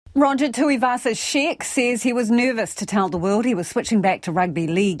Roger Tuivasa-Sheck says he was nervous to tell the world he was switching back to rugby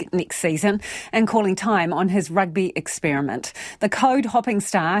league next season and calling time on his rugby experiment. The code-hopping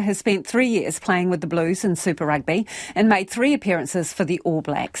star has spent 3 years playing with the Blues in Super Rugby and made 3 appearances for the All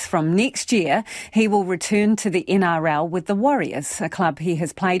Blacks. From next year, he will return to the NRL with the Warriors, a club he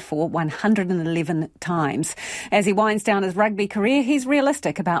has played for 111 times. As he winds down his rugby career, he's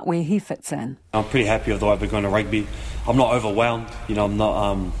realistic about where he fits in. I'm pretty happy with the way we're going to rugby. I'm not overwhelmed, I'm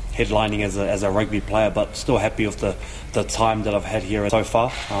not headlining as a rugby player, but still happy with the time that I've had here so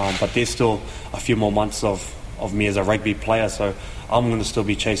far. But there's still a few more months of me as a rugby player, so I'm going to still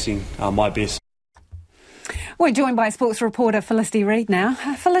be chasing my best. We're joined by sports reporter Felicity Reid now.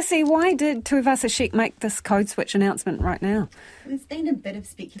 Felicity, why did Tuivasa-Sheck make this code switch announcement right now? There's been a bit of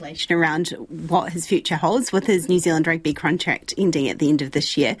speculation around what his future holds with his New Zealand rugby contract ending at the end of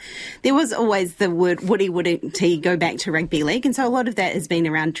this year. There was always the word, wouldn't he go back to rugby league? And so a lot of that has been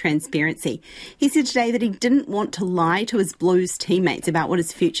around transparency. He said today that he didn't want to lie to his Blues teammates about what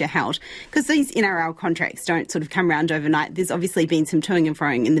his future held, because these NRL contracts don't sort of come around overnight. There's obviously been some toing and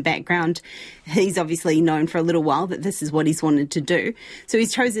froing in the background. He's obviously known for a little while that this is what he's wanted to do. So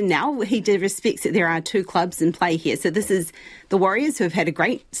he's chosen now. He respects that there are 2 clubs in play here. So this is the Warriors, who have had a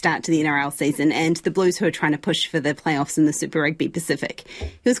great start to the NRL season, and the Blues, who are trying to push for the playoffs in the Super Rugby Pacific.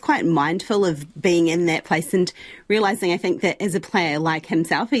 He was quite mindful of being in that place and realising, I think, that as a player like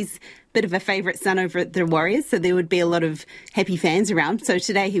himself, he's a bit of a favourite son over at the Warriors, so there would be a lot of happy fans around. So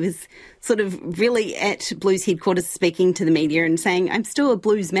today he was sort of really at Blues headquarters speaking to the media and saying, I'm still a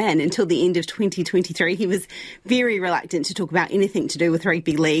Blues man until the end of 2023. He was very reluctant to talk about anything to do with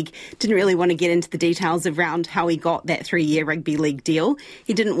rugby league, didn't really want to get into the details around how he got that 3-year rugby league deal.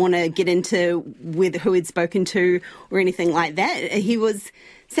 He didn't want to get into who he'd spoken to or anything like that. He was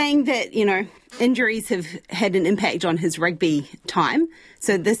saying that, injuries have had an impact on his rugby time.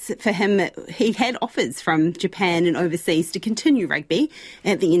 So this, for him, he had offers from Japan and overseas to continue rugby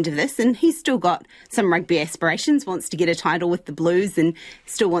at the end of this, and he's still got some rugby aspirations, wants to get a title with the Blues and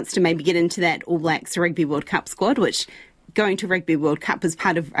still wants to maybe get into that All Blacks Rugby World Cup squad, which going to Rugby World Cup was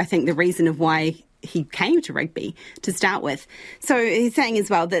part of, I think, the reason of why he came to rugby to start with. So he's saying as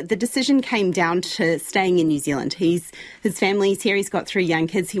well that the decision came down to staying in New Zealand. His family's here. He's got 3 young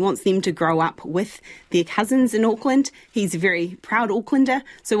kids. He wants them to grow up with their cousins in Auckland. He's a very proud Aucklander,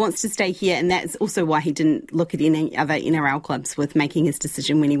 so wants to stay here. And that's also why he didn't look at any other NRL clubs with making his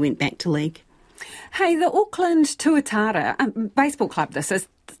decision when he went back to league. Hey, the Auckland Tuatara baseball club,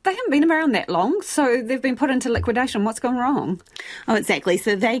 they haven't been around that long, so they've been put into liquidation. What's gone wrong? Oh, exactly.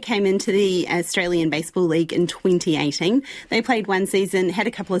 So they came into the Australian Baseball League in 2018. They played 1 season, had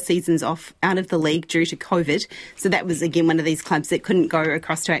a couple of seasons off out of the league due to COVID. So that was, again, one of these clubs that couldn't go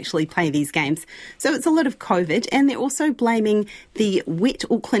across to actually play these games. So it's a lot of COVID, and they're also blaming the wet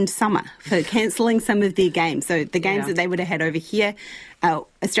Auckland summer for cancelling some of their games. So the games that they would have had over here,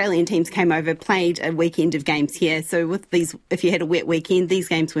 Australian teams came over, played a weekend of games here. So with these, if you had a wet weekend, these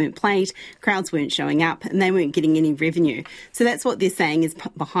games weren't played, crowds weren't showing up, and they weren't getting any revenue. So that's what they're saying is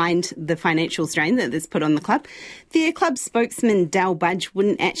behind the financial strain that this put on the club. Their club spokesman, Dal Budge,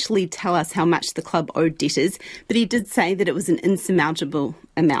 wouldn't actually tell us how much the club owed debtors, but he did say that it was an insurmountable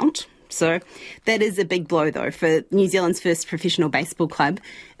amount. So that is a big blow, though, for New Zealand's first professional baseball club.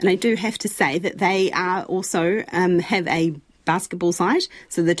 And I do have to say that they are also have a basketball side.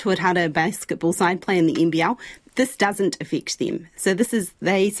 So the Tuatara basketball side play in the NBL. This doesn't affect them. So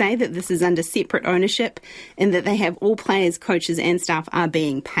they say that this is under separate ownership and that they have all players, coaches and staff are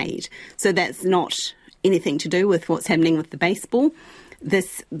being paid. So that's not anything to do with what's happening with the baseball.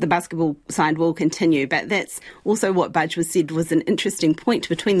 The basketball side will continue, but that's also what Budge said was an interesting point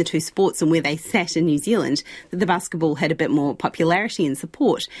between the 2 sports and where they sat in New Zealand, that the basketball had a bit more popularity and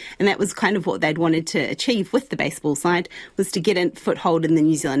support, and that was kind of what they'd wanted to achieve with the baseball side, was to get a foothold in the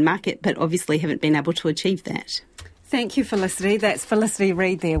New Zealand market, but obviously haven't been able to achieve that. Thank you, Felicity. That's Felicity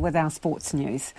Reid there with our sports news.